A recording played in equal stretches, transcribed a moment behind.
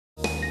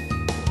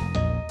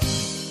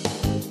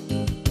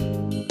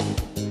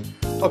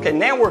Okay,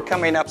 now we're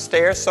coming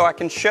upstairs so I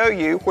can show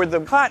you where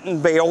the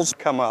cotton bales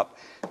come up.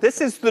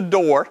 This is the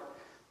door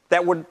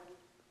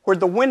where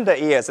the window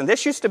is, and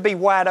this used to be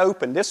wide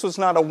open. This was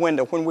not a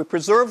window. When we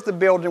preserved the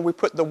building, we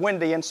put the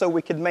window in so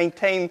we could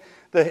maintain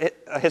the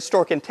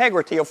historic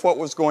integrity of what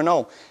was going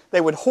on.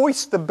 They would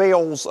hoist the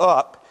bales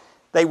up.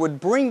 They would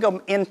bring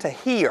them into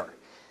here.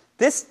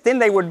 Then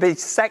they would be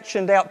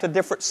sectioned out to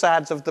different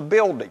sides of the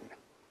building.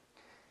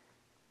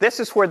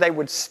 This is where they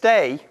would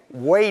stay,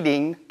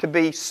 waiting to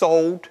be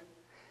sold,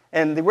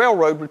 and the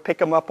railroad would pick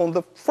them up on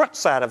the front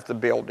side of the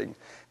building.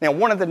 Now,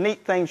 one of the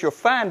neat things you'll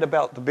find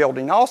about the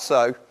building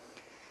also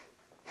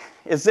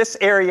is this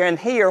area in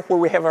here where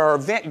we have our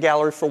event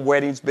gallery for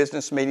weddings,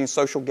 business meetings,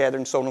 social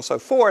gatherings, so on and so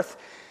forth.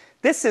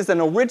 This is an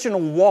original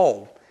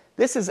wall.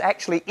 This is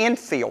actually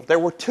infill. There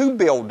were two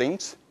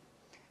buildings,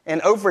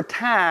 and over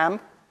time,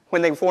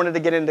 when they wanted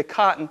to get into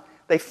cotton,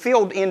 they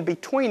filled in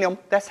between them.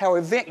 That's how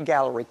event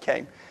gallery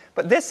came.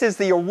 But this is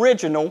the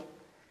original.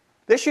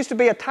 This used to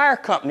be a tire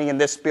company in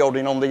this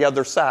building on the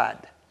other side.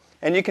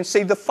 And you can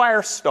see the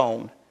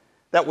Firestone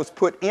that was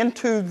put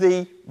into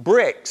the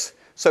bricks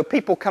so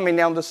people coming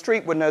down the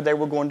street would know they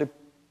were going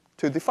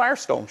to the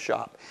Firestone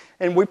shop.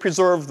 And we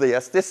preserved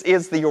this. This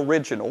is the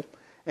original.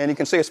 And you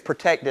can see it's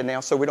protected now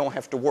so we don't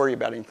have to worry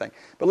about anything.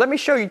 But let me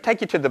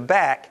take you to the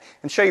back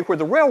and show you where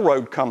the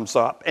railroad comes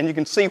up. And you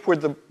can see where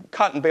the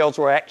cotton bales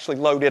were actually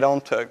loaded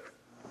onto.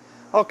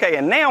 Okay,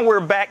 and now we're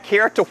back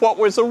here to what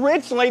was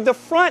originally the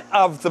front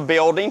of the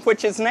building,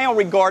 which is now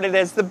regarded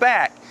as the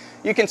back.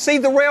 You can see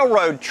the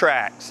railroad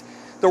tracks.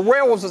 The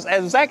rails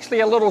is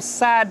actually a little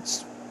side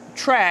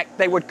track.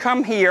 They would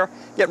come here,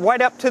 get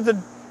right up to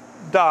the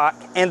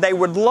dock, and they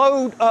would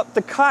load up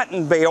the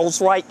cotton bales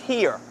right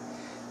here.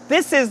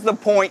 This is the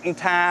point in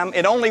time.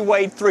 It only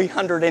weighed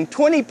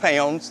 320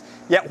 pounds,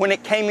 yet when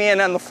it came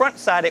in on the front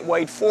side, it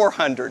weighed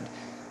 400.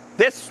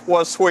 This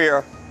was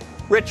where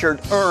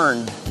Richard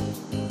earned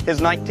his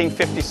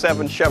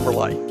 1957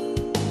 Chevrolet.